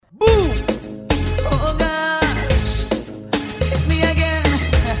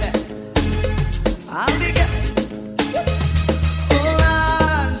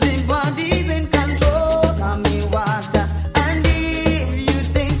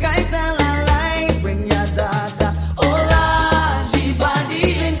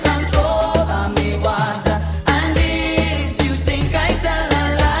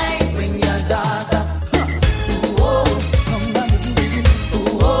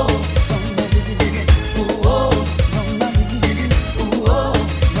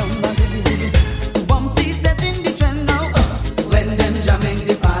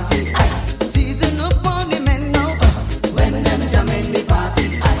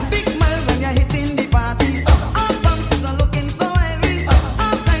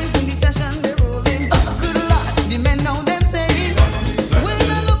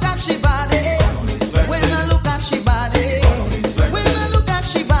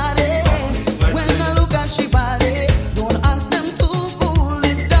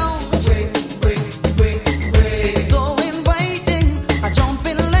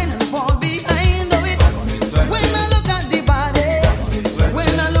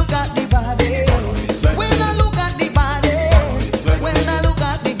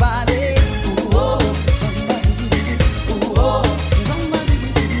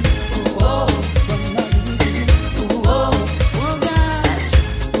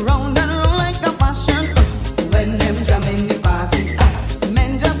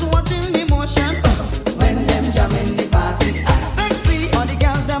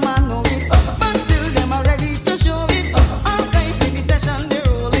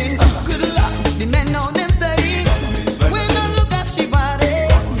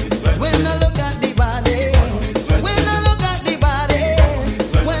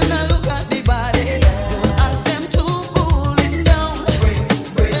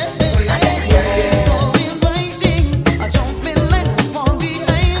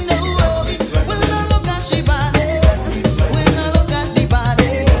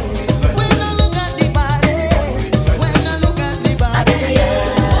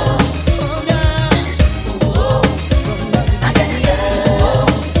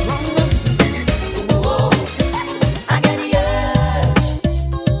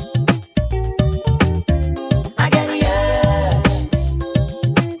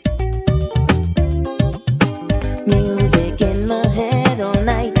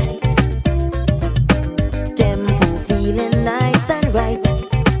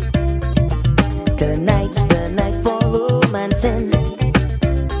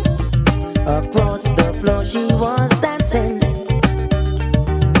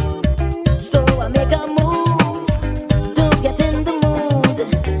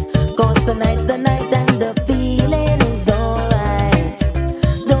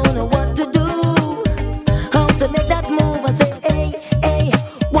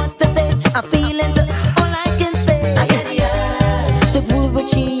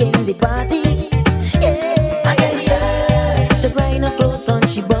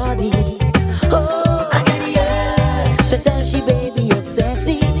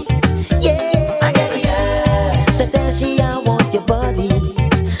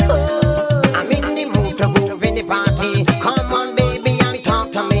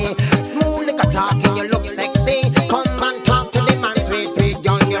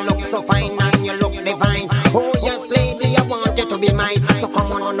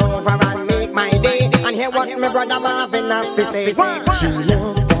my brother Marvin have to say. She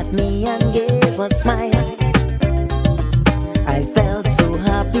looked at me and gave a smile. I felt so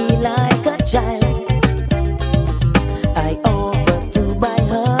happy like a child. I offered to buy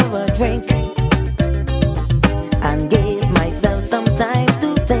her a drink and gave myself some time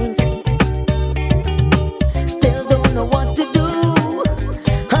to think. Still don't know what to do,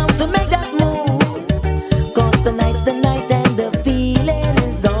 how to make that move. Cause tonight's the night and the feeling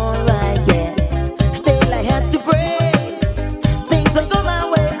is alright, yeah. Still I had to pray, things will go my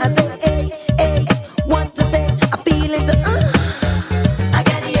way. I say, hey, hey, what to say? I feel it, I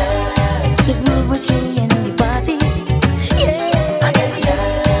got the urge to groove with you in the party. Yeah, I got the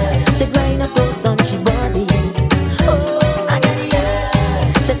urge to grind up those on she body. Oh, I got the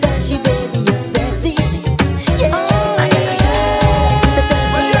urge to touch you, baby, you're sexy. Yeah, I got the urge to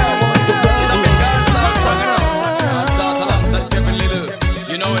touch you, I want to go.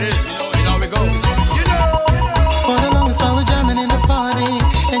 You know what it is. You know we go. For the longest while we're jamming in the party,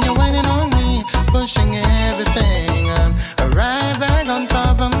 and you're whining on me, pushing everything right back on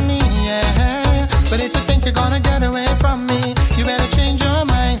top of me, yeah. But if you think you're gonna get away from me, you better change your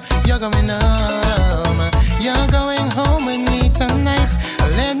mind. You're going home. You're going home with me tonight.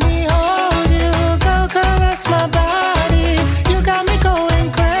 Let me hold you, go caress my body. You got me going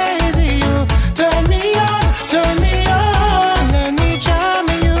crazy. You turn me on, turn me on. Let me charm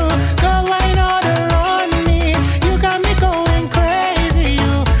you, go wine order on me. You got me going crazy.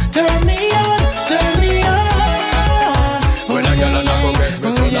 You turn me on, turn me on. When a girl not go get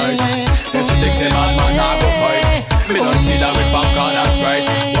me tonight, if she thinks a man I go fight. Me don't see that with popcorn and Sprite.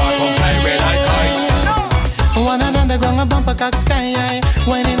 Walk on fly red like kite. One and underground, a bumper cock sky high,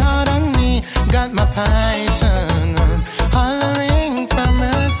 whining hard on me, got my python hollering for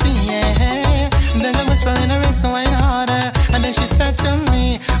mercy, yeah. Then I whisper in her ear, so wine harder, and then she said to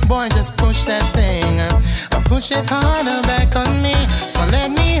me, boy, just push that thing, push it harder back on me. So let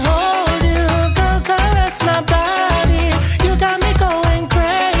me hold you, go caress my body. You got me going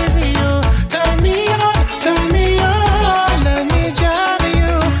crazy. You turn me on, turn me on. Let me drive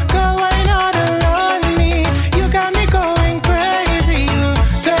you, go wine harder on me. You got me going crazy. You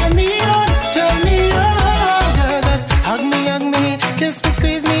turn me on, turn me on. Girl, just hug me, kiss me,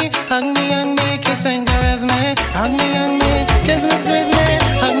 squeeze me, hug me, kiss and caress me, hug me, kiss me, squeeze me,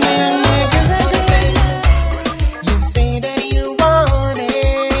 hug me, kiss and caress me. You say that you want it.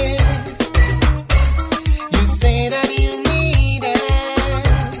 You say that you need it.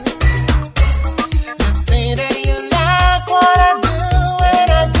 You say that you like what I do when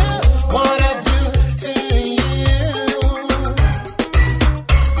I do what I do to you.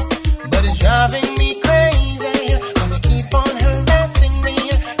 But it's driving me crazy, 'cause you keep on harassing me,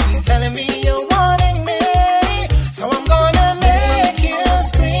 keep telling me you're wanting me. So I'm gonna make you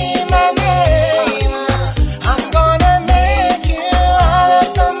scream my name. I'm gonna make you all of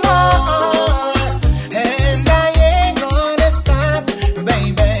the more. And I ain't gonna stop,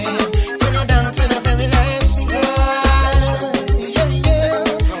 baby, till you're down to the very last drop.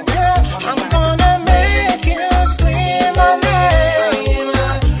 Yeah. I'm gonna make you scream my name.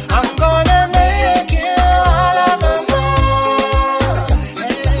 I'm gonna make you all of the more.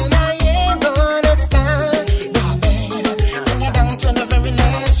 And I ain't gonna stop, baby, till you're down to the very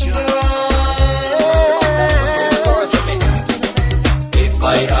last drop. If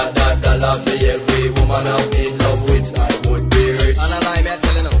I had that dollar for every woman I'm in love with, I would be rich.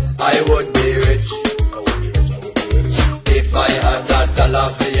 I would be rich. If I had that dollar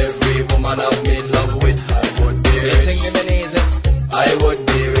for every woman I'm in love with, I would be rich. I would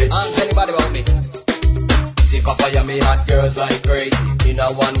be rich. Anybody about me? See if I fire me hot girls like crazy. In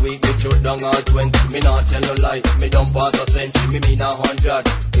a 1 week, me shoot down all 20. Me not tell no lie, me don't pass a century. Me mean 100,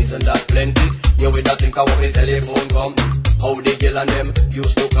 isn't that plenty? You with that think I want the telephone come. How the girl and them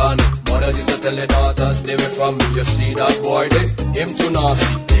used to call me. Mothers used to tell the daughters stay away from me. You see that boy there, him too nasty.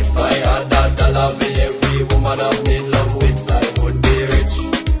 If I had that dollar for every woman I'm in love with, I would be rich.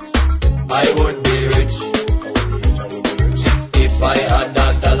 I would be rich. If I had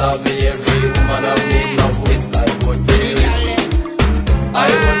that dollar for every woman I'm in love with, I would be rich. I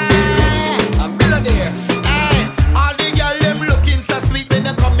would be rich. I'm millionaire. Hey, all the girls them looking so sweet when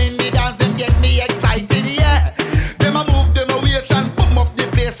they come in the dance, them get me excited, yeah. Them a move them a waist and boom up the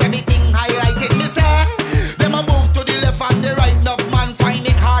place, everything highlighted, me say. Them a move to the left and the right, enough man find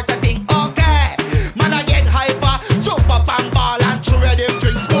it hard to think, okay. Man I get hyper, jump up and ball and throw them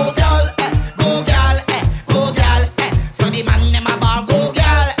drinks. Go girl, go girl, go girl. So the man them a ball, go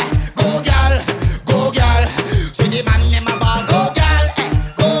girl,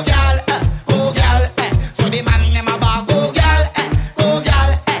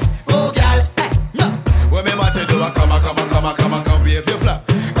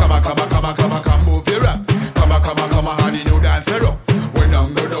 come, move your rap. Come on, how the new dancer up. When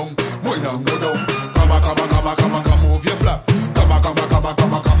I'm go down, come, move your flap. Come,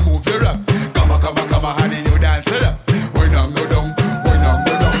 move your rap. Come, how the new dancer up. When I'm go down.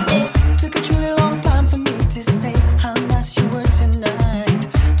 Took a truly long time for me to say how nice you were tonight.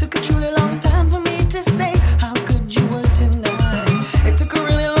 Took a truly long time for me to say how good you were tonight. It took a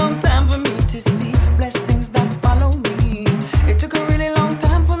really long time for me to see blessings that follow me. It took a really long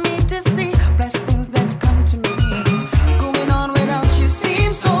time for me to see blessings that come to me. Going on without you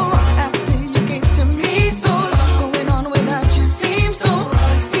seems so wrong after you gave to me so long. Going on without you seems so wrong.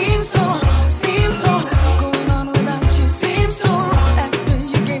 Going on without you seems so wrong after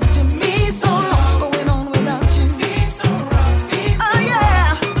you gave to me so long. Going on without you seems so wrong. Oh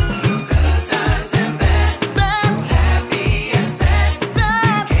yeah. Good times and bad, happy and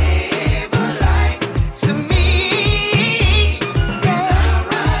sad. Gave a life to me. Not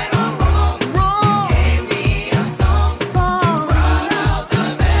right or wrong. Gave me a song. Brought out the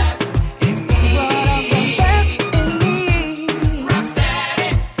best in me. Rocksteady.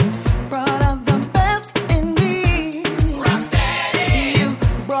 Brought out the best in me. Rocksteady. You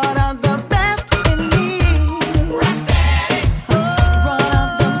brought out the best in me. Rocksteady. Brought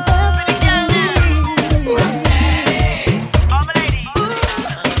out the best in me. Rocksteady.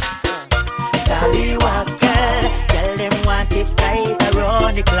 Tallywhackle, tell them want it right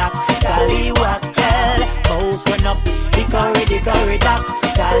around the clock. Tallywhackle, mouse run up, hickory dock.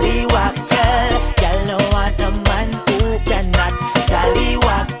 Tallywhackle, girl no want a man who cannot.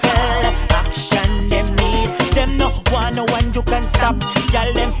 Tallywhackle, action them need. Them no want no one you can stop.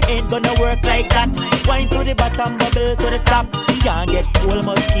 Girl them ain't gonna work like that. Wine to the bottom, bubble to the top. Can't get cool,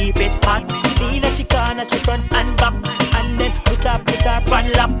 must keep it hot. In a chicken, she front and back. And then put her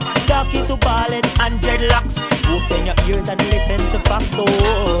pan lap. Talking to ballad and dreadlocks. Open your ears and listen to facts.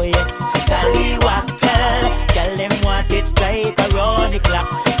 Oh yes, Tallywhackle, girl them want it right around the clock.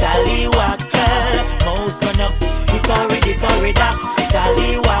 Tallywhackle, mouse run up, hickory dock.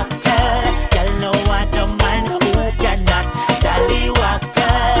 Tallywhackle, girl no want no man who cannot.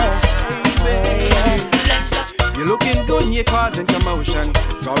 Tallywhackle, You're looking good and you're causing commotion.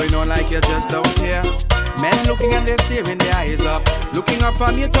 Going on like you just don't care. Men looking and they're staring their eyes up. Looking up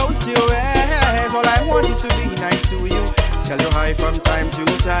from your toes to your ears. All I want is to be nice to you. Tell you hi from time to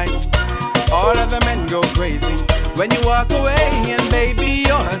time. All of the men go crazy when you walk away, and baby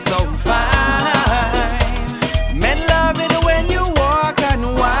you're so fine. Men love it when you walk and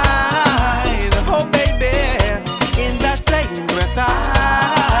whine. Oh baby, in that same breath I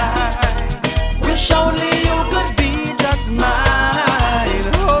wish only you could be just mine.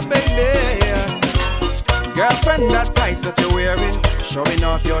 Oh baby, girlfriend, that ties that you're wearing, showing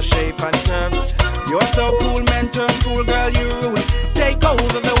off your shape and curves. You're so cool, mentor, fool, girl, you rule. Take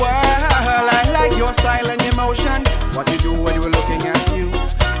over the world. I like your style and emotion. What you do when we're looking at you.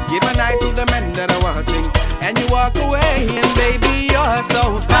 Give an eye to the men that are watching, and you walk away, and baby, you're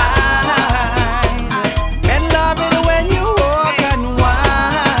so fine. Men love it when you walk and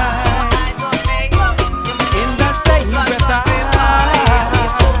whine. In that same breath,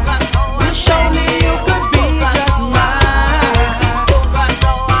 wish only you could be just mine.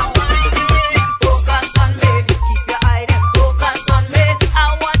 Focus on me, keep your eye them focus on me.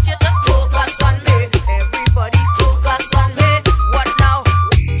 I want you to focus on me. Everybody focus on me. What now?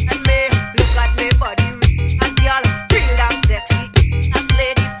 And me, look at me body, and y'all real damn sexy. As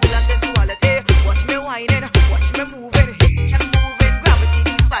lady full of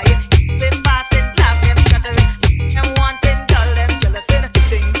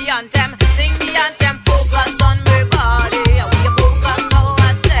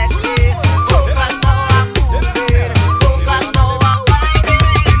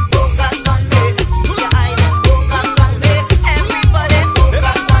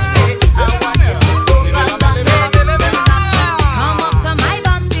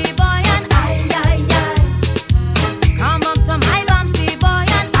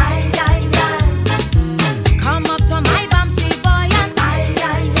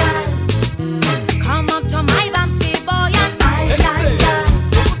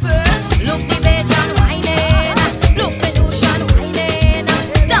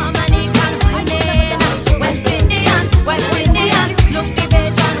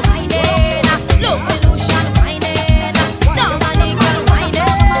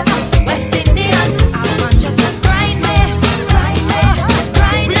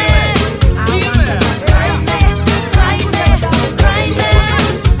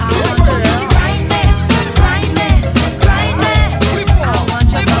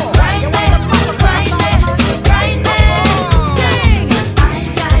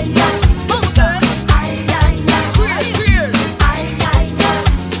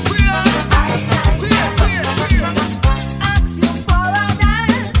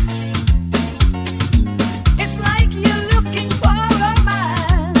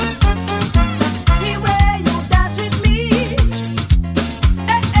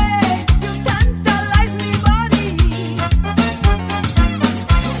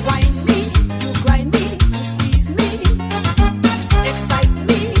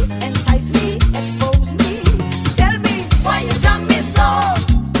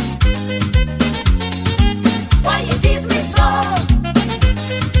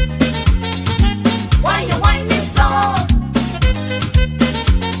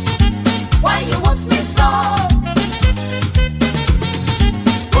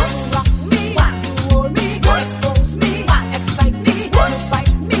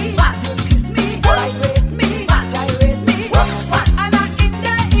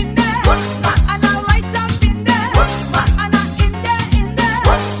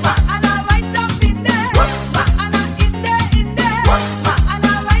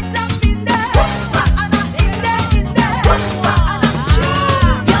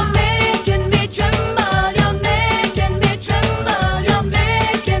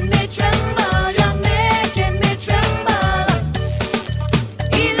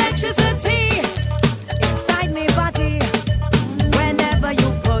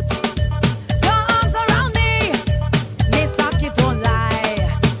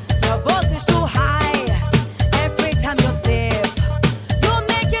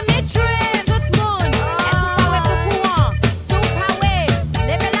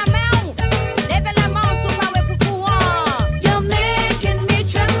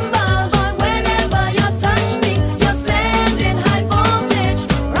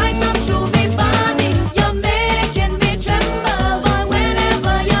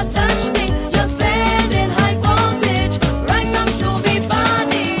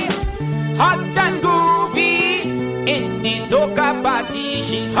soca party,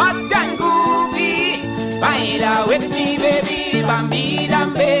 she's hot and groovy. Baila with me, baby, bambi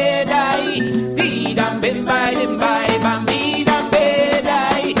dambe dai, di dambe bye bye, bambi dambe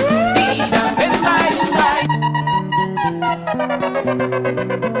dai, di dambe bye.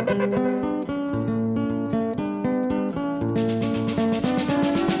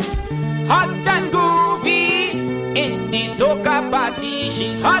 Hot and groovy in the soca party,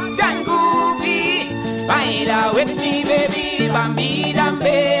 she's hot and groovy. Baila with me, baby, bambi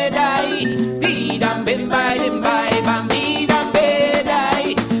dambe dai, di dambe bye, bambi dambe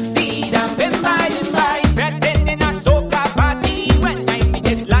dai, di dambe bye. Pretending a soca party when I meet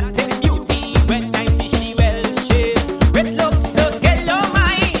this Latin beauty, when I see she well shaped, with looks to kill your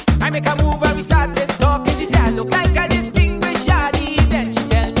mind. I make a move and we started talking. She said I look like a distinguished yardie. Then she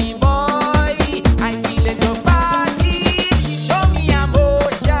tell me, boy, I feel it your body. Show me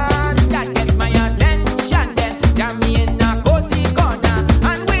emotion that gets my attention. Then jam me in a cozy corner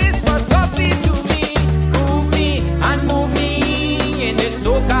and whisper softly to me, groove me and move me in this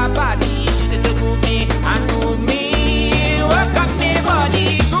soca body. She said to move me and move me, work up me body,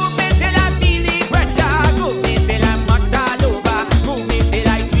 groove me till I feel the pressure, groove me till I'm hot all over, groove me till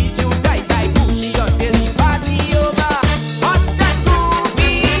I squeeze you tight like Gucci until the party over. Hot and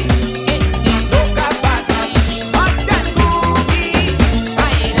groovy in the soca party, hot and groovy.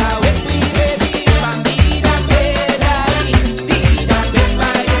 Baila with me, baby, bambi dambe dai, di dambe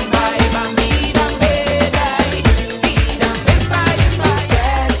bye, bambi dambe dai, di dambe bye.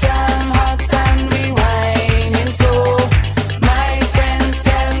 Session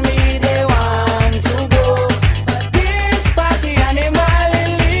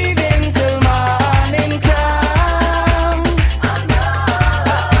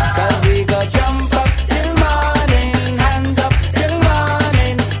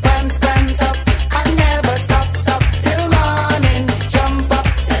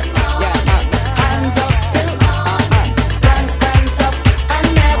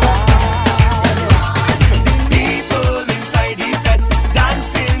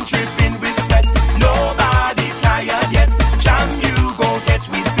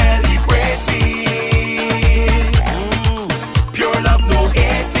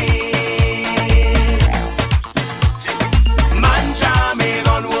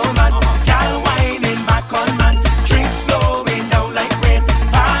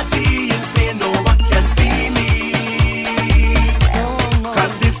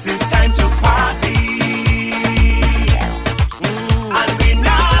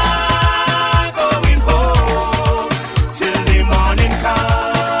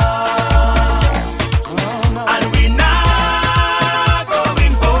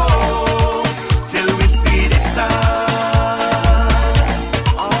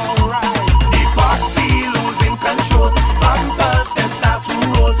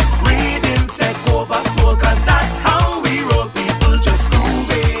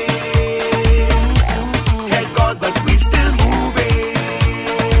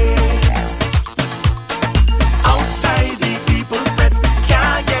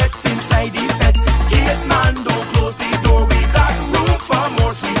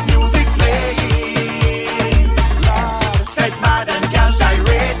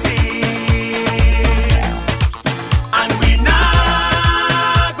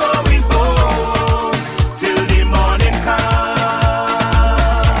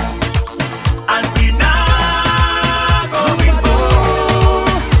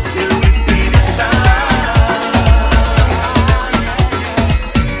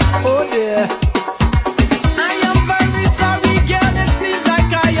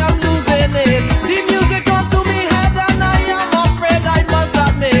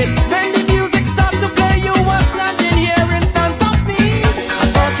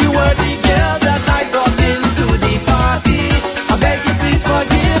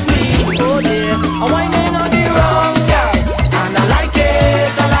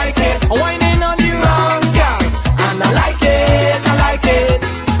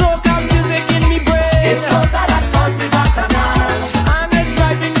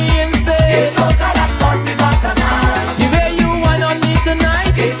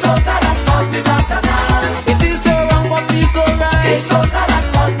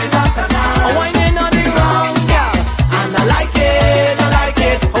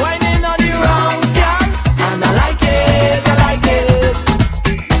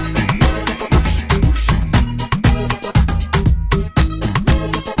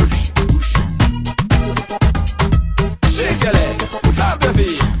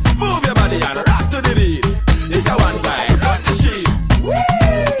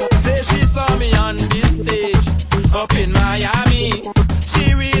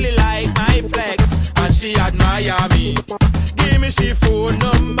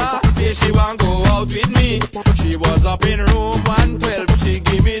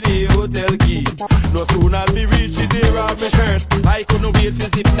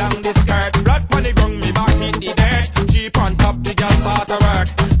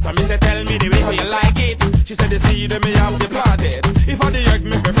seed, then me have to plant it. If I the egg,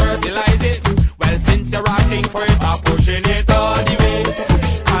 me fi fertilize it. Well, since you're asking for it, I'm pushing it all the way.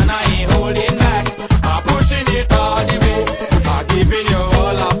 And I ain't holding back. I'm pushing it all the way. I'm giving you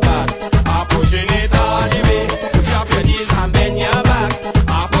all of that. I'm pushing it all the way. Drop your knees and bend your back.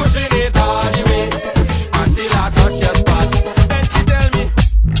 I'm pushing it all the way until I touch your spot. Then she tell me,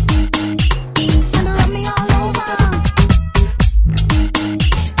 and rub me all over,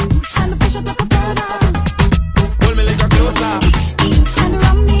 and push it up further, hold me a little closer, and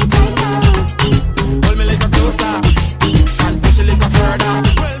rub me tighter, hold me a little closer, and push a little further.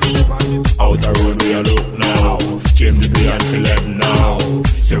 Out a road we a look now. Change the play and select now.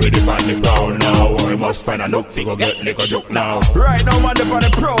 So we dip on the prowl now. We must find a look to go get liquor joke now. Right now, man, dip on the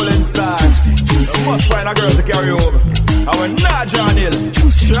prowling style. You must find a girl to carry over. I will not John Hill.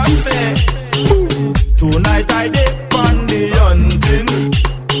 Trust me. Tonight I dip on the hunting.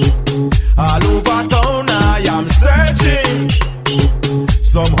 All over town I am searching.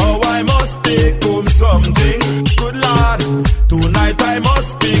 Somehow I must take home something. Good Lord, tonight I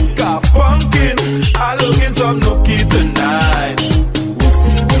must pick a pumpkin. I looking some nookie tonight.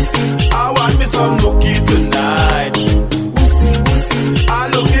 I want me some nookie tonight. I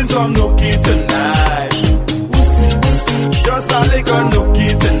looking some nookie tonight. Just a little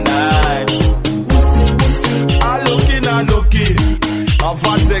nookie tonight. I looking a nookie. A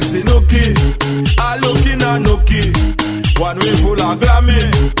fat sexy nookie. I looking a nookie. One way full of glammy.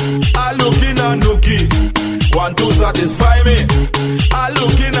 I looking a nookie. One to satisfy me. I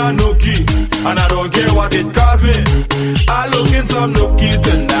looking a nookie. And I don't care what it costs me. I looking some nookie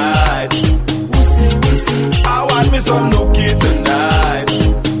tonight. I want me some nookie tonight.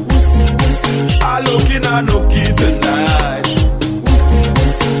 I looking a nookie tonight.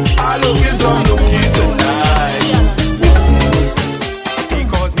 I looking some nookie tonight.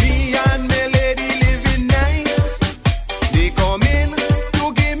 Because me and my lady living nice. They come in to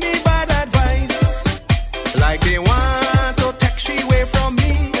give me bad advice. Like they want to take she away from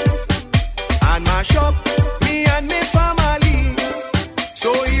me and mash up me and my family. So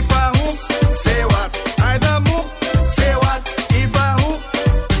if I hook, say what? I the mook, say what? If I hook,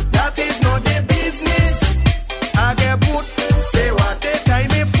 that is not the business. I get boot, say what? They tie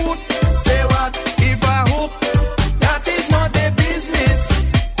me foot, say what? If I hook, that is not the business.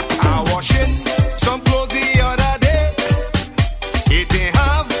 I washing some clothes the other day. It ain't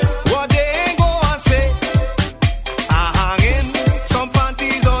have what they ain't go and say. I hanging some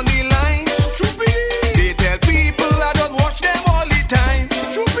panties on the line. They tell people I don't wash them all the time.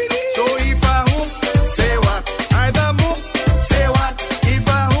 So if I hook, say what? I the mook, say what? If I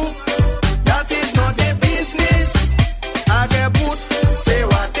hook, that is not the business. I get boot, say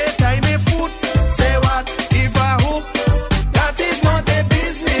what? They tie me foot, say what? If I hook, that is not the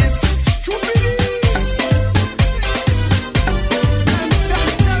business.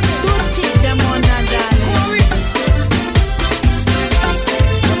 don't take them on that darling.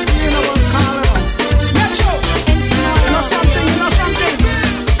 You know what, Carlo? Metro, you know something, you know something.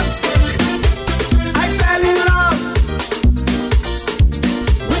 I fell in love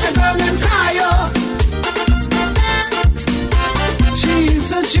with a girl named Kayo. She's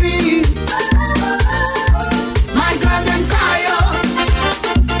a dream. My girl named Kayo.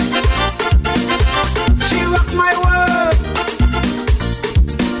 She rocked my world.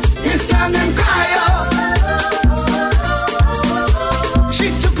 This girl named Kayo. She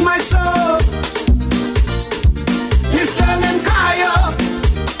took my soul. This girl named Kayo.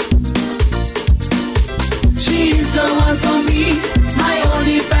 She's the one for me, my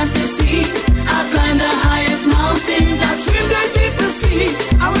only fantasy. I climb the highest mountain, I swim the deepest sea.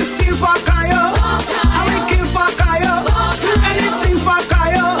 I will steal for Kayo, I will kill for Kayo, do anything for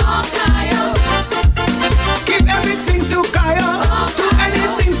Kayo. Give everything to Kayo, do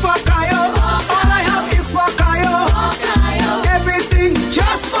anything for Kayo. All I have is for Kayo, everything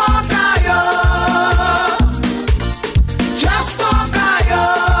just for Kayo, just for Kayo.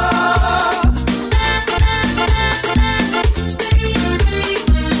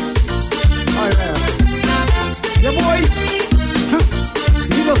 Yeah, boy.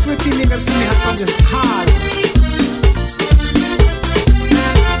 You know, 50 niggas give me a from this car.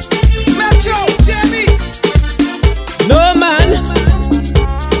 Metro, Jamie. No man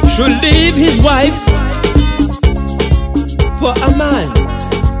should leave his wife for a man.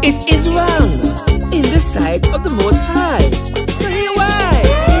 It is wrong in the sight of the Most High. Free wife.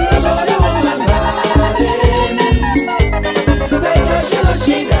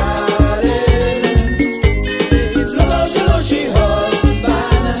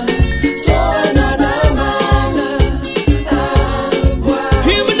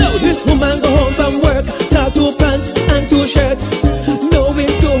 Here we know this woman go home from work, start to plan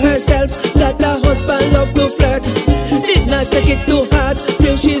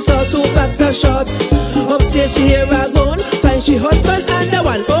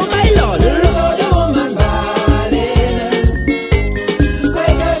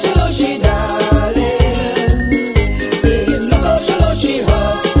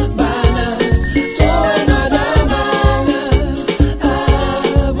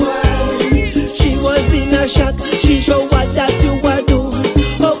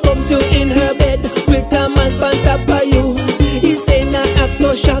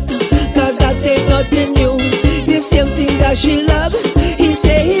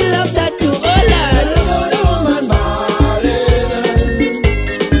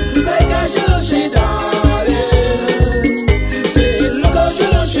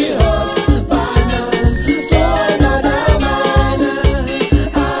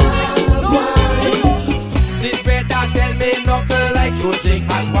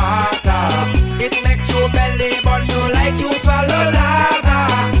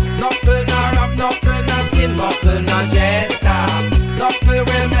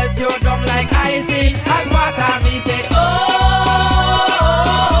rising hot water. Me say, oh,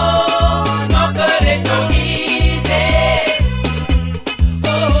 no girl it no easy.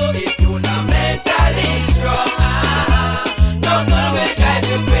 Oh, if you not mentally strong, no girl will drive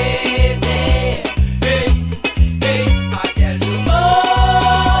you crazy. Hey, hey, I tell you, oh,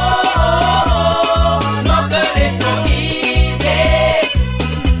 no girl it no easy.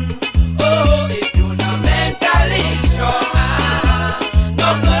 Oh, if you not mentally strong, no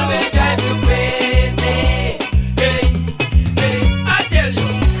girl will drive you crazy. Hey, hey, I tell you,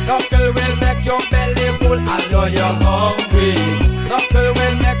 knuckle will make your belly full and you're hungry. Knuckle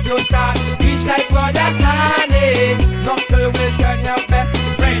will make you start reach like brother honey. Knuckle will turn your best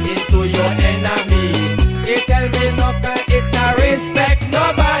friend into your enemy. He tell me knuckle it not respect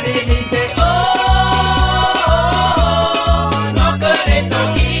nobody. Me say, oh, knuckle it no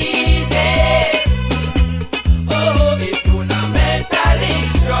easy. Oh, if you not mentally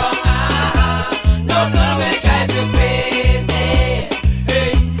strong, no girl will drive you crazy.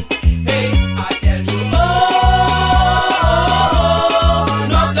 Hey, hey, I tell you, oh,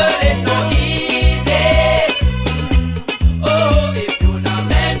 no girl it no easy. Oh, if you not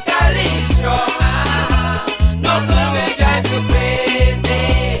mentally strong, no girl will drive you crazy.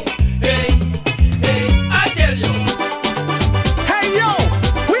 Hey, hey, I tell you. Hey yo,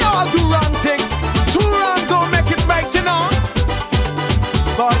 we all do wrong things. Two wrong don't make it right, you know.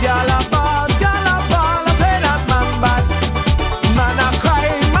 But y'all a ball, I say that man bad. Man a cry,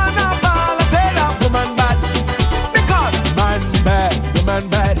 man a ball, I say that woman bad. Because man bad, woman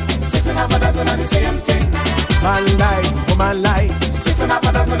bad. 6 and a half a dozen of the same thing. Man lie, woman lie. 6 and a half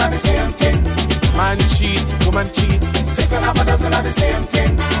a dozen of the same thing. Man cheat, woman cheat. 6 and a half a dozen of the same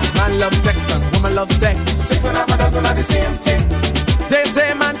thing. Man love sex and woman love sex. 6 and a half a dozen of the same thing. They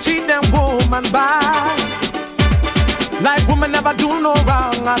say man cheat and woman bad. Like woman never do no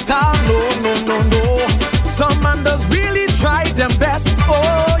wrong at all. No, no, no, no. Some man does really try them best.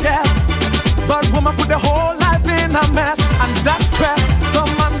 Oh yes. But woman put the whole life in a mess. And that's stress.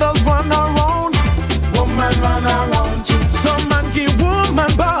 Some man does run around. Woman run around you. Some man give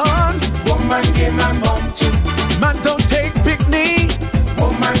woman bun. Woman give man bun too. Man don't take picnic.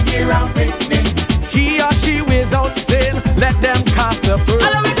 Woman give round picnic. He or she without sin, let them cast the pearl.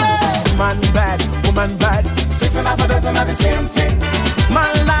 Man bad, woman bad. 6 and a half a dozen of the same thing.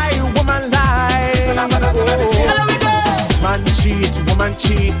 Man lie, woman lie. 6 and a half a dozen of the same thing. Man cheat, woman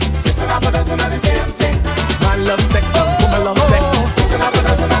cheat. 6 and a half a dozen of the same thing. Man love sex and woman love sex. 6 and a half a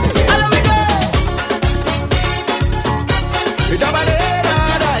dozen of the same thing.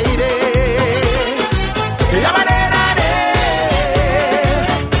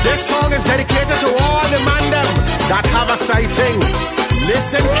 This song is dedicated to all the man them that have a sighting.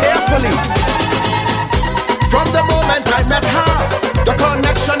 Listen carefully. From the moment I met her, the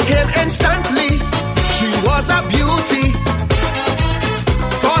connection came instantly. She was a beauty.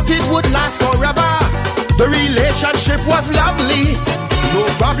 Thought it would last forever. The relationship was lovely. No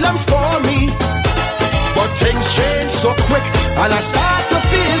problems for me. But things change so quick, and I start to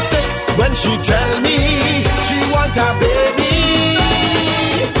feel sick when she tell me she want a baby.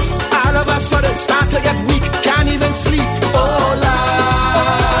 All of a sudden start to get weak, can't even sleep. Oh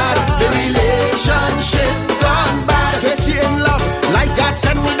Lord, the relationship gone bad. Say she in love, like God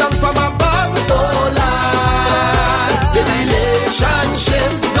sent me down from above. Oh Lord, the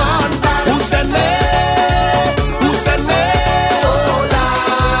relationship gone bad. Who sent me? Who sent me? Oh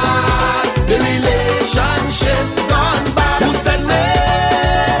Lord, the relationship gone bad. Who sent me?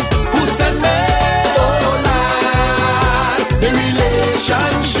 Who sent me? Oh Lord, the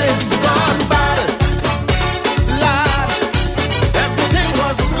relationship gone bad. Lord, everything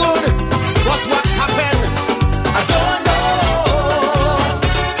was good, but what happened? I don't know.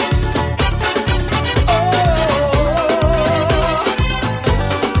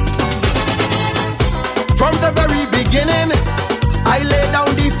 From the very beginning, I laid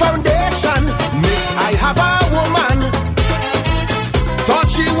down the foundation. Miss, I have a woman. Thought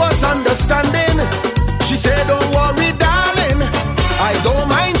she was understanding. She said, don't worry, darling, I don't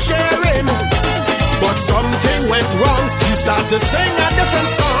mind sharing. But something went wrong. She started to sing a different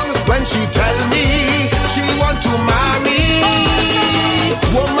song when she tell me she want to marry.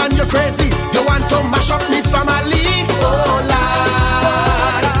 Woman, you're crazy. You want to mash up me family. Oh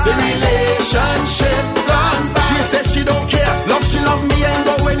Lord, the relationship gone bad. She says she don't care. Love, she love me, ain't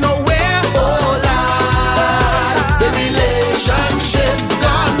going nowhere. Oh Lord, the relationship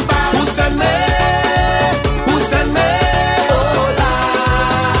gone bad. Who sent me? Who sent me? Oh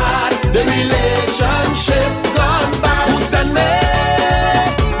Lord, the relationship gone bad. Who sent me?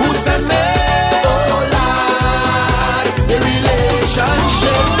 Who sent me? Oh Lord, the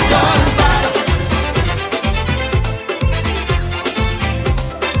relationship gone bad.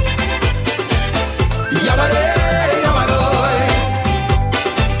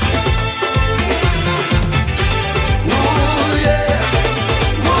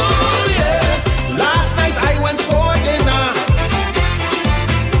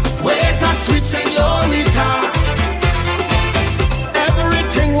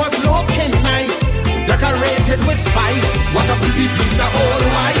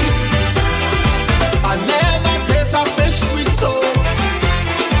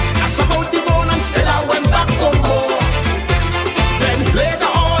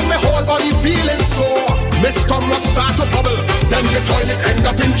 spoil it, end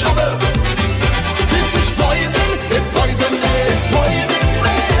up in trouble. The fish poison, it poison me, poison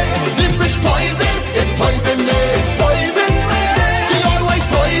me. The fish poison, it poison me, poison me. The old wife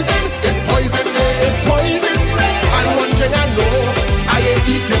poison, it poison me, poison me. And one thing I know, I ain't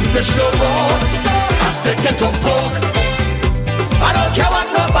eating fish no more, so I stick it to pork. I don't care what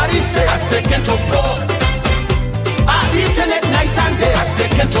nobody say, I stick it to pork. I eating it night and day, I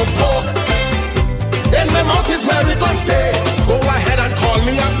stick it to pork. In my mouth is where it gon' stay. Go ahead and call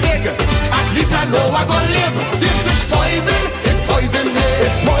me a pig, at least I know I gon' live. The fish poison, it poison me,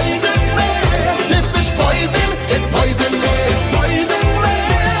 it poison me. The fish poison, it poison me, it poison me.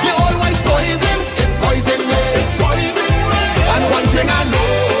 The old wife poison, it poison me, it poison me. And one thing I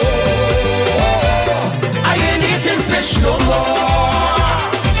know, I ain't eating fish no more.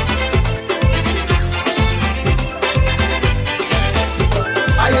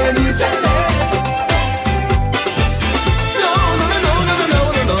 I ain't eating it.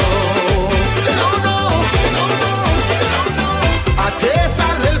 Taste a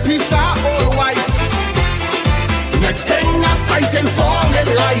little piece of old wife. Next thing I'm fighting for my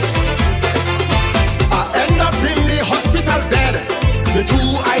life. I end up in the hospital bed, the two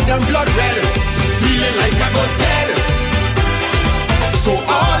eyes them blood red, feeling like I got dead. So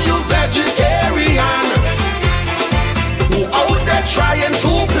all you vegetarian who out there trying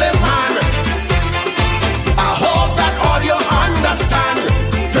to play man, I hope that all you understand,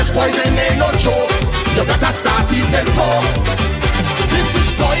 fish poison ain't no joke. You better start eating pork.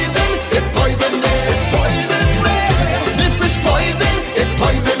 Poison, it poison me, poison me. The fish poison, it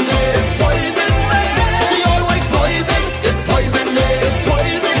poison me, poison me. The old wife poison, it poison me,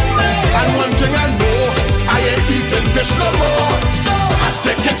 poison me. And one thing I know, I ain't eating fish no more, so I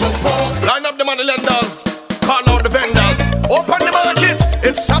stick it to pork. Line up the money lenders, call out the vendors. Open the market,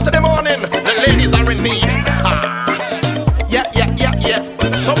 it's Saturday morning, the ladies are in need. Yeah.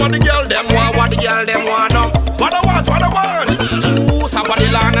 Some of the girl them want what the girl them want now. What I want, 2 somebody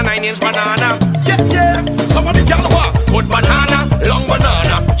land a 9-inch banana. Yeah. Some of the girl want good banana, long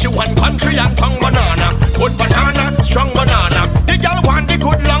banana. She want country and tongue banana. Good banana, strong banana. The girl want the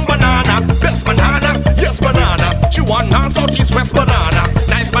good long banana. Best banana, yes banana. She want north, south, east, west banana.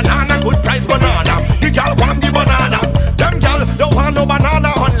 Nice banana, good price banana. The girl want the banana. Them girl don't want no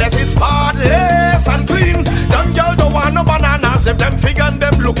banana unless it's spotless and clean. Them girl don't want no bananas if them figure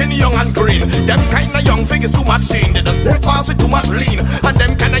them looking young and green. Them kind of young fig is too much seen. They just pass with too much lean. And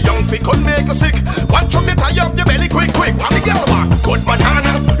them kind of young fig could make you sick. One chunk they tie up your belly quick. What the girl want? Good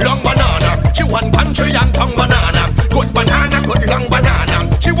banana, long banana. She want country and tongue banana. Good banana, good long banana.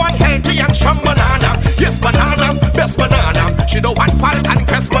 She want healthy and strong banana. Yes banana, best banana. She don't want Falcon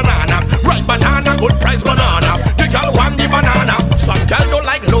Crest banana. Right banana, good price banana. The girl want the banana. Some girl don't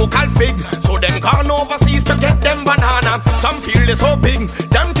like local fig, so them gone overseas to get them banana. Some feel they so big,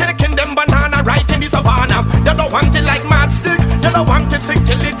 them taking them banana right in the savannah. They don't want it like mad stick, they don't want it sick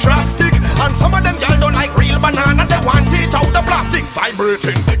till it drastic. And some of them girl don't like real banana, they want it out the plastic.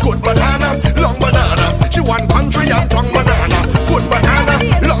 Vibrating, good banana, long banana. She want country and tongue banana. Good banana,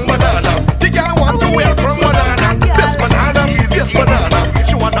 long banana. The girl want to wear from banana. Best banana, yes banana.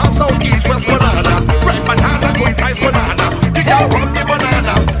 She want north, south, east, west banana. Right banana, good price banana. The girl want the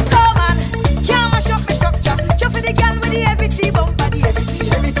banana. Come on, can't mash up my structure. Just for the girl with the heavy tea bumper, the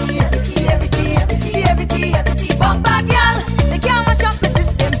heavy tea bumper, girl. They can't mash up my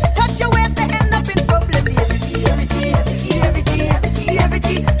system. Touch your waist, they end up in problem. The heavy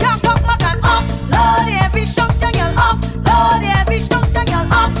tea. Can't pop my gun off. Load the heavy structure, girl off. Load the heavy structure, girl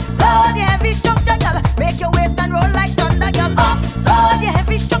off. Load the heavy structure, girl. Make your waist and roll like thunder, girl off. Load the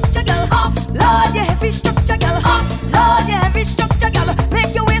heavy structure, girl off. Load the heavy structure, girl off. Load the heavy structure, girl.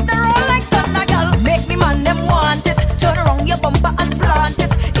 Make your waist and roll like thunder, girl. Make me man them want it. Turn around your bumper and plant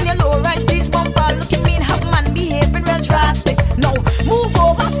it. In your low rise jeans bumper, looking mean, have man behaving real drastic. No, move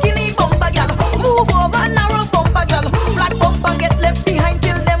over skinny bumper, girl. Move over narrow bumper, girl. Flat bumper get left behind,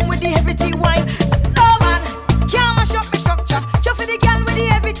 kill them with the heavy tea wine. No man, can't mash up my structure. Just for the girl with the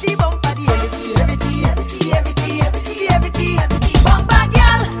heavy tea bumper, the heavy tea bumper,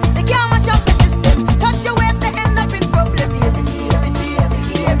 girl. They can't mash up the system. Touch your waist, they end up in problem. The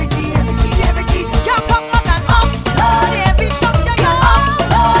heavy tea. Can't pop my gun off. Load the heavy structure, girl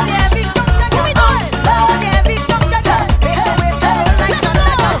off. Load the heavy structure, girl off. Load the heavy structure, girl. Make the waist and roll like thunder,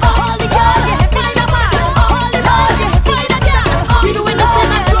 girl off. Load the heavy structure, girl off. Load the heavy structure, girl off. We doing this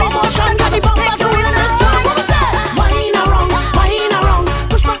in a slow motion, got the bumper going in a slow motion. Wine around,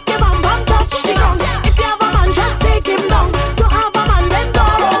 push back your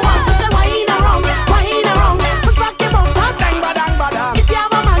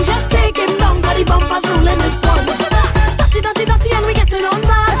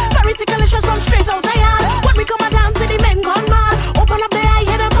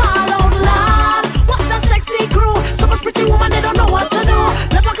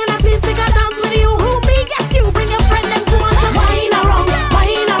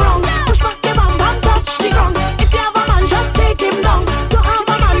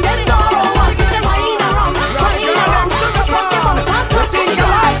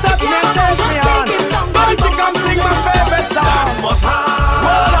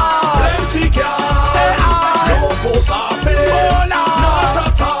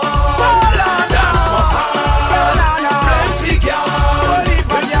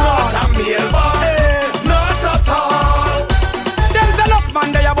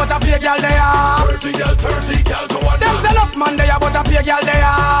but a pay girl they are. 30 girl to one Them man. say enough man they are, but a pay girl they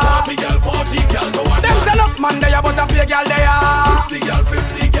are. 40 girl to one Them man. say enough man they are, but a pay girl they are.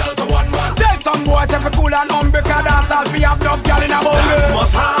 50 girl to one man. Tell some boys if we cool and humble, cause dance all be have enough girl in a bumble. Dance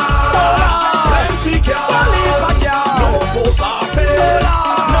must have plenty girl. No pose or face,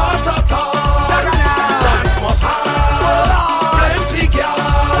 not at all. Dance must have plenty girl.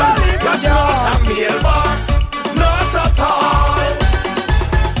 Cause not a male boss, not at all.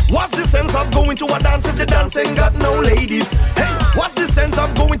 What's the sense of going to a dance if the dance ain't got no ladies? Hey, what's the sense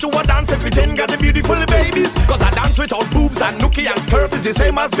of going to a dance if it ain't got the beautiful babies? Cause a dance without boobs and nookie and skirt is the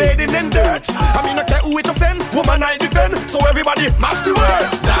same as bathing in dirt. I mean, I care who it offend, woman I defend. So everybody mash the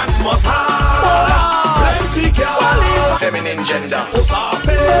words. Dance must have plenty girl. Feminine gender. What's our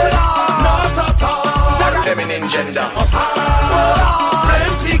face? Not at all. Feminine gender. Must have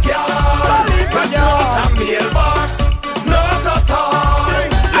plenty girl. Cause not a male boss, not at all.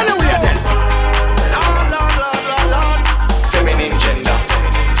 Anyway then. Feminine gender.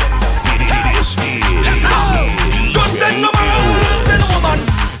 Don't send no man, send woman.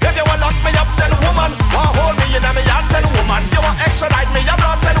 If you want lock me up, send woman. Want hold me in a me yard, send woman. You want extradite me, you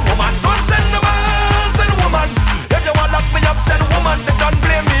blood, send woman. Don't send no man, send woman. If you want lock me up, send woman. They don't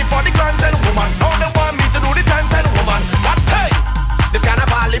blame me for the crime, send woman. Now they want me to do the time, send woman. Watch, hey, this kind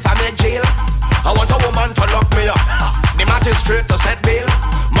of all if I'm in jail. I want a woman to lock me up. The magistrate to set bail.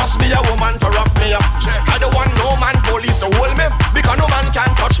 Must be a woman to rough me up. I don't want no man police to hold me, because no man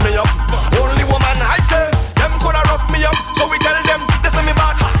can touch me up. Only woman I say, them coulda rough me up. So we tell them, this is me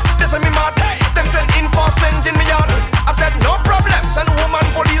bad, this is me mad. Them send enforcement in me yard. I said no problem, send woman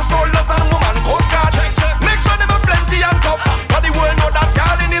police, soldiers and woman coast guard. Make sure them are plenty and tough, but the world know that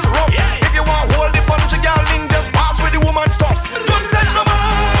girling is rough. If you want hold the bunch of girling, just pass with the woman stuff. Don't send no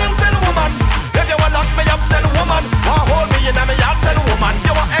man, send woman. If you want lock me up, send woman. Want hold me in a me yard, send woman.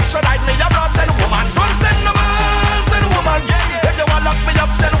 You want extradite me, you blood, send woman. Don't send no man, send woman. If you want lock me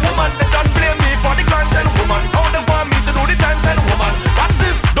up, send woman. They don't blame me for the crime, send woman. Now they want me to do the time, send woman. Watch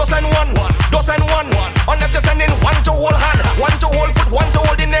this, don't send one, don't send one. Unless you're sending one to hold hand, one to hold foot, one to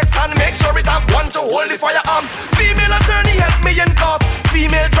hold the next hand. Make sure it have one to hold the firearm. Female attorney help me in court.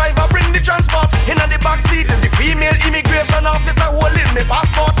 Female driver bring the transport. In the back seat is the female immigration officer holding me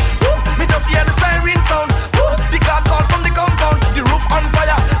passport. Woo, me just hear the siren sound. Woo, the car call from the compound. The roof on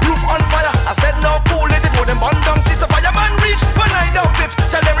fire, roof on fire. I said no, cool it, it wouldn't burn down. She's a fireman reach when I doubt it.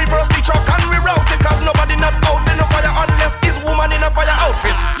 Tell them reverse the truck and reroute it. Cause nobody not out in a fire unless it's woman in a fire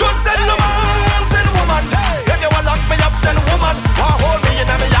outfit. Don't send no man, send woman. If you want lock me up, send woman. Want hold me in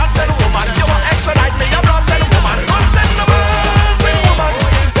a me yard, send woman. You want extradite me, you blood, send woman. Don't send no man, send woman.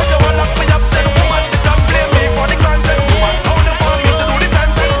 If you want lock me up, send woman. Don't blame me for the crime, send woman. How they want me to do the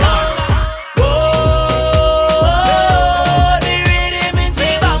time, send woman. The rhythm in G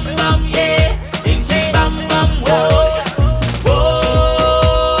bam bam, yeah, in G bam bam, whoa.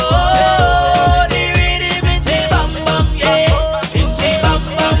 The rhythm in G bam bam, yeah, in G bam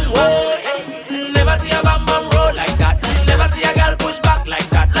bam, whoa. Never see a bam bam roll like that. Never see a girl push back like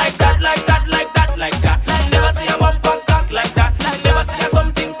that, like that, like that, like that, like that. Never see a bumper cock like that. Never see a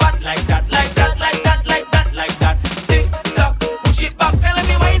something fat like that, like that, like that, like that, like that. Tick tock, push it back and let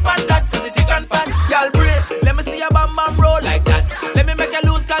me wind on that, 'cause it's thick and fat. Girl brace, let me see a bam bam roll like that. Let me make you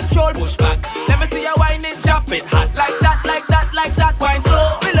lose control, push back. Let me see you whine it, chop it hot like that, like that, like that. Wine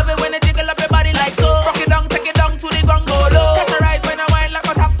slow, we love it when you jiggle up your body like so. Rock it down, take it down to the ground, go low. Catch your eyes when I whine like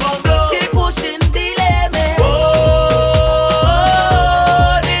a top gun blow. Keep pushing the limit. Oh,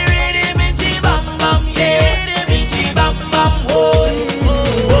 the rhythm in G bam bam, yeah, in G bam bam, oh.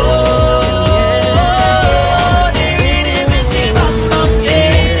 The rhythm in G bam bam,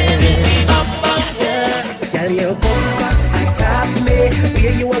 yeah, in G bam bam. Girl, you bumper, attack me.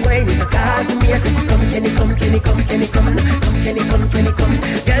 Where you are whining, you call to me. I say, come, can you come, can you come, can you come, come, can you come, can you come?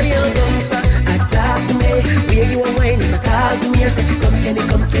 Girl, you bumper, attack me. Where you are whining, you call to me. I say, come, can you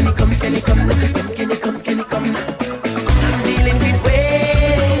come, can you come, can you come, come, can you come, can you come? I'm dealing with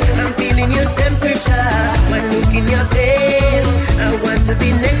weight, I'm feeling your temperature. One look in your face, I want to be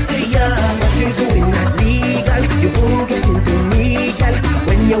next to you. What you doing not legal, you won't get into me, girl.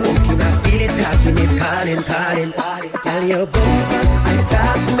 When you're walking, I feel it talking, it calling, calling. Girl, your bumper,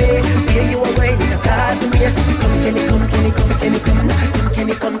 attack me. Where you are waiting, you call to me. I say, come, can you come, can you come, can you come, come, can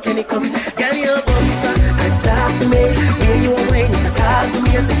you come, can you come? Girl, your bumper, attack me. Where you are waiting, you call to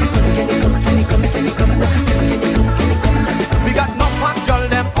me. I say, come, can you come, can you come, can you come, come, can you come, can you come? We got no hot girl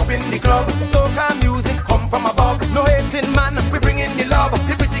them up in the club. Soca music come from above. No hating man, we bring in the love.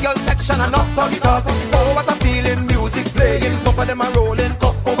 The pretty girl section and up on the top. Oh, what a feeling, music playing. Both of them are rolling,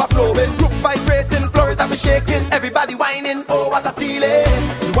 cup overflowing. Group vibrating, floors that we shaking. Everybody whining, oh what a feeling.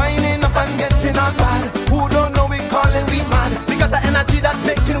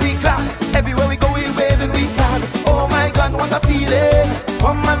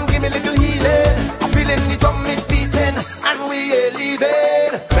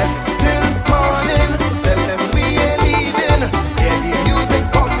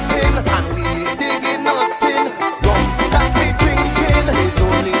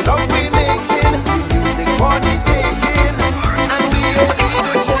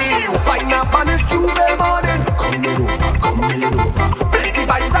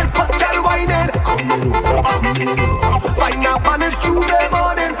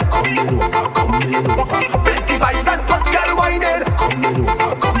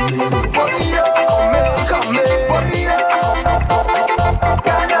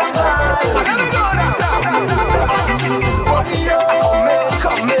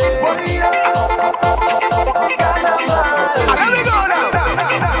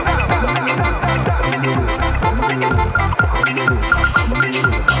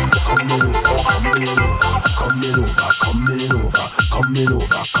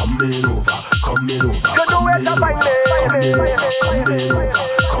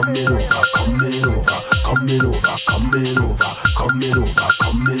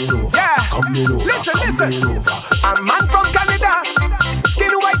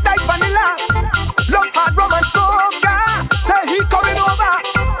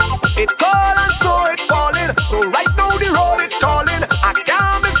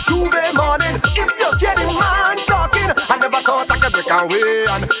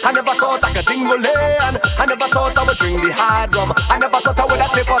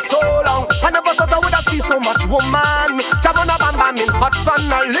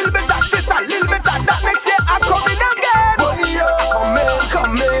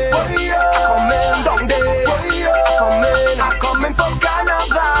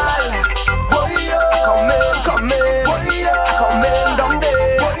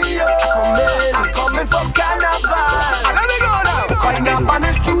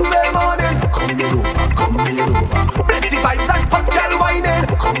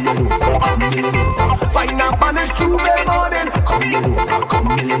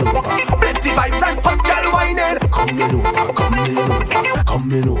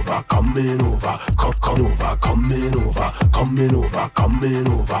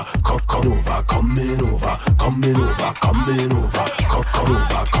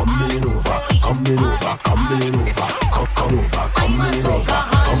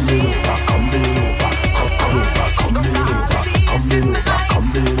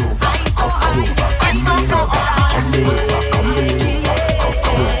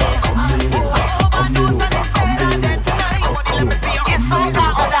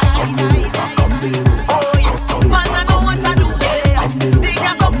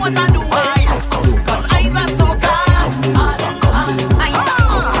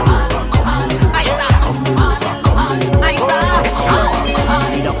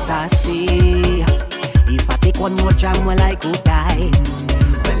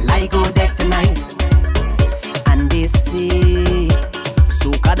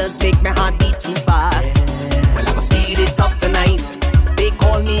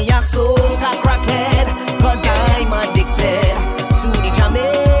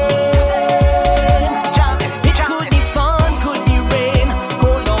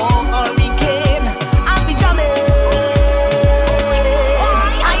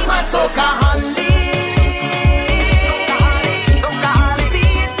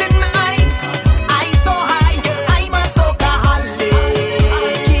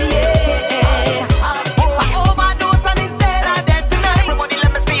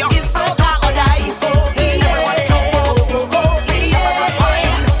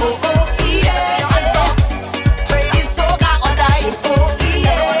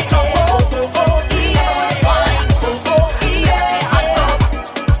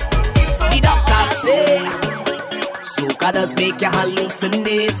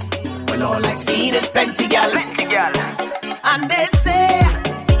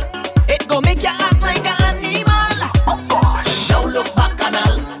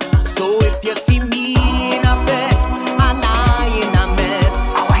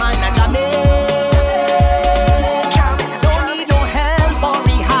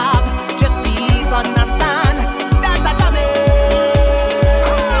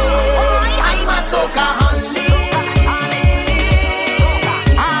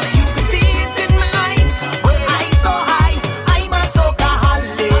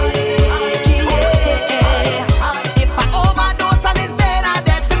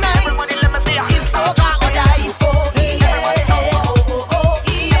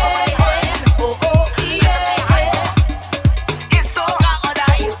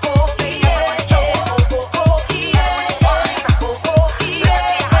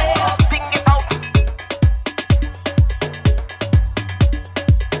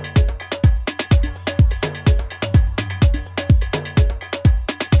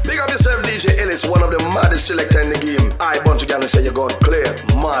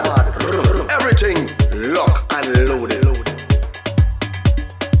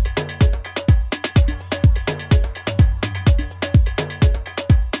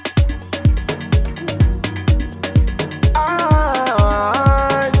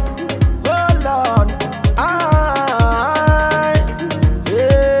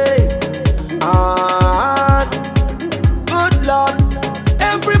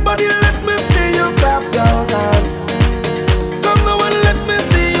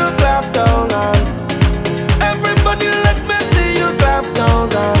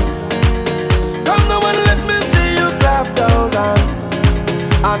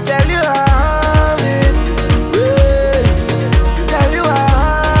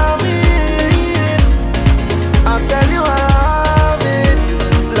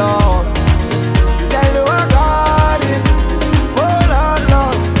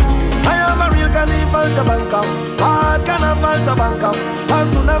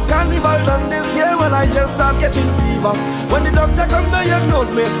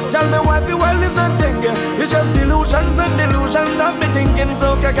 knows me. Tell me why the world is not thinking. It's just delusions and delusions of me thinking.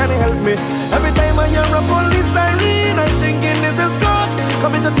 So can you help me? Every time I hear a police siren, I'm thinking this is God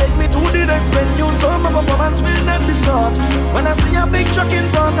coming to take me to the next venue. So my performance will not be short. When I see a big truck in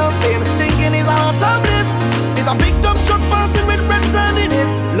Port of Spain, thinking it's out of bliss. It's a big dump truck passing with red sand in it.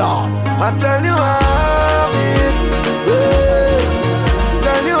 Lord, I tell you how it.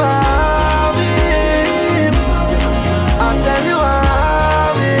 Tell you how it. I tell you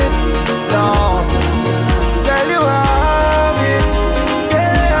how it. Lord, tell you how it.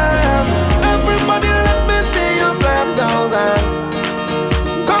 Yeah. Everybody, let me see you clap those hands.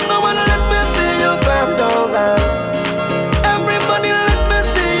 Come now and let me see you clap those hands. Everybody, let me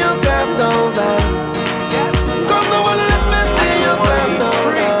see you clap those hands. Come now and let me see you clap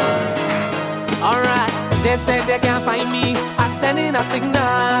those hands. Alright, they say they can't find me. I send in a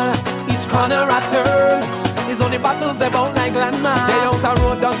signal. Each corner I turn is only battles they bout like landmine. They out a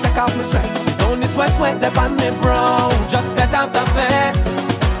road, don't take off my stress. It's only sweat they on me brow. Just fed after fed.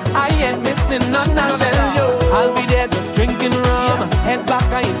 I ain't missing none, I tell you. I'll be there just drinking rum. Head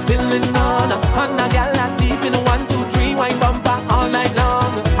back, I ain't spilling none. On a gal that deep in 1, 2, 3 wine bumper all night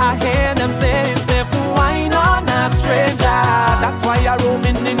long. I hear them say it's safe to wine on a stranger. That's why I'm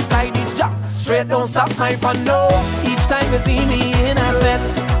roaming inside each job. Straight, don't stop my fun, no. Each time you see me in a vet,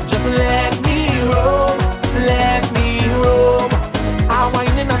 just let me roam, let me roam. I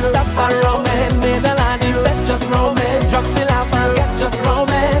whine and I stop around and made the line in vet, just roaming. Drop till I forget, just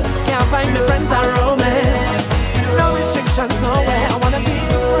roaming. Can't find my friends, I roaming. No restrictions, nowhere, I wanna be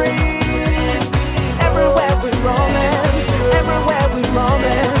free. Everywhere we roaming, everywhere we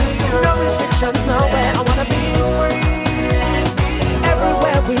roaming. No restrictions, nowhere, I wanna be free.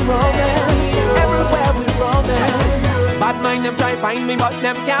 Everywhere we roaming, everywhere we roaming. Bad mind them try find me, but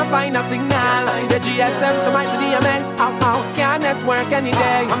them can't find a signal. The GSM to my CDMA, can't network any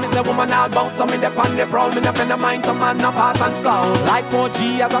day. I miss a woman all bout, so me dep on the prowl. Me dep in the mind, some man no pass and slow. Like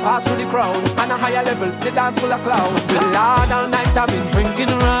 4G as I pass through the crowd. On a higher level, the dance full of clouds. The Lord all night I've been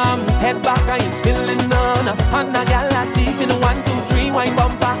drinking rum. Head back, I ain't spilling none. On a gal like thief in 1, 2, 3 wine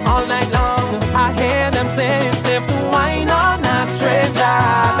bumper all night long. I hear them say it's safe to wine on a stranger.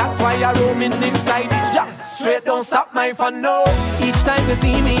 That's why I'm roaming inside each job. Straight, don't stop my fun, no. Each time you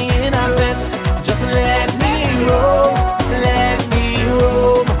see me in a vet, just let me roam, let me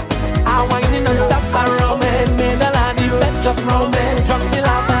roam. I whining and stop a roaming. Made the land vet, just roaming. Drop till I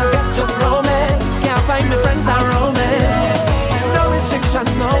forget, just roaming. Can't find my friends, I'm roaming. No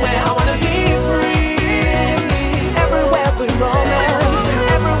restrictions, nowhere, I wanna be free. Everywhere we roaming,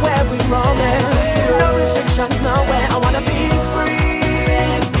 everywhere we roaming. No restrictions, nowhere, I wanna be free.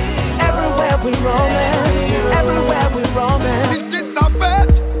 Everywhere we roaming. Is this a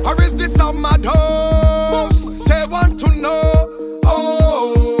vet or is this a mad house? They want to know,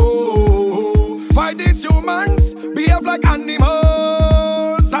 oh, why these humans behave like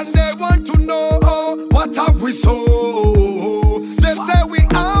animals, and they want to know, oh, what have we so? They say we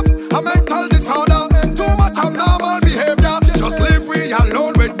have a mental disorder, too much abnormal behavior. Just leave we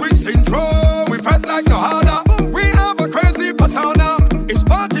alone with we syndrome. We felt like no harder. We have a crazy persona. It's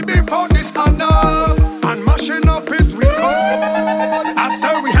party before dishonor. And mashing up his record. I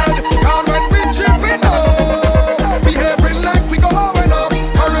say we had gone when we chipping up. Behaving like we going up.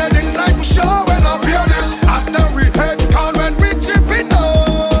 Parading like we showing up. Hear this? I say we had gone when we chipping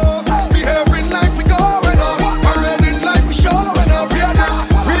up. Behaving like we going up. Parading like we showing up. Hear this?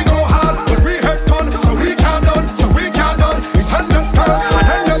 We go hard when we head done. So we can't done, so we can't done. It's endless curse and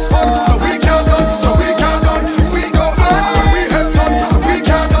endless fun. So we can't done, so we can't done. We go hard when we head done. So we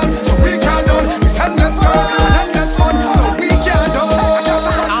can't done, so we can't done. It's endless curse.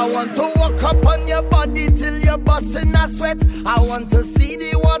 I want to see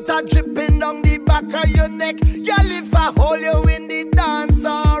the water dripping down the back of your neck. Girl, if I hold you in the dance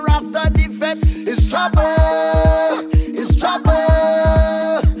or after the fete, it's trouble, it's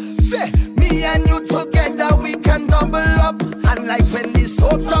trouble. Say, me and you together, we can double up.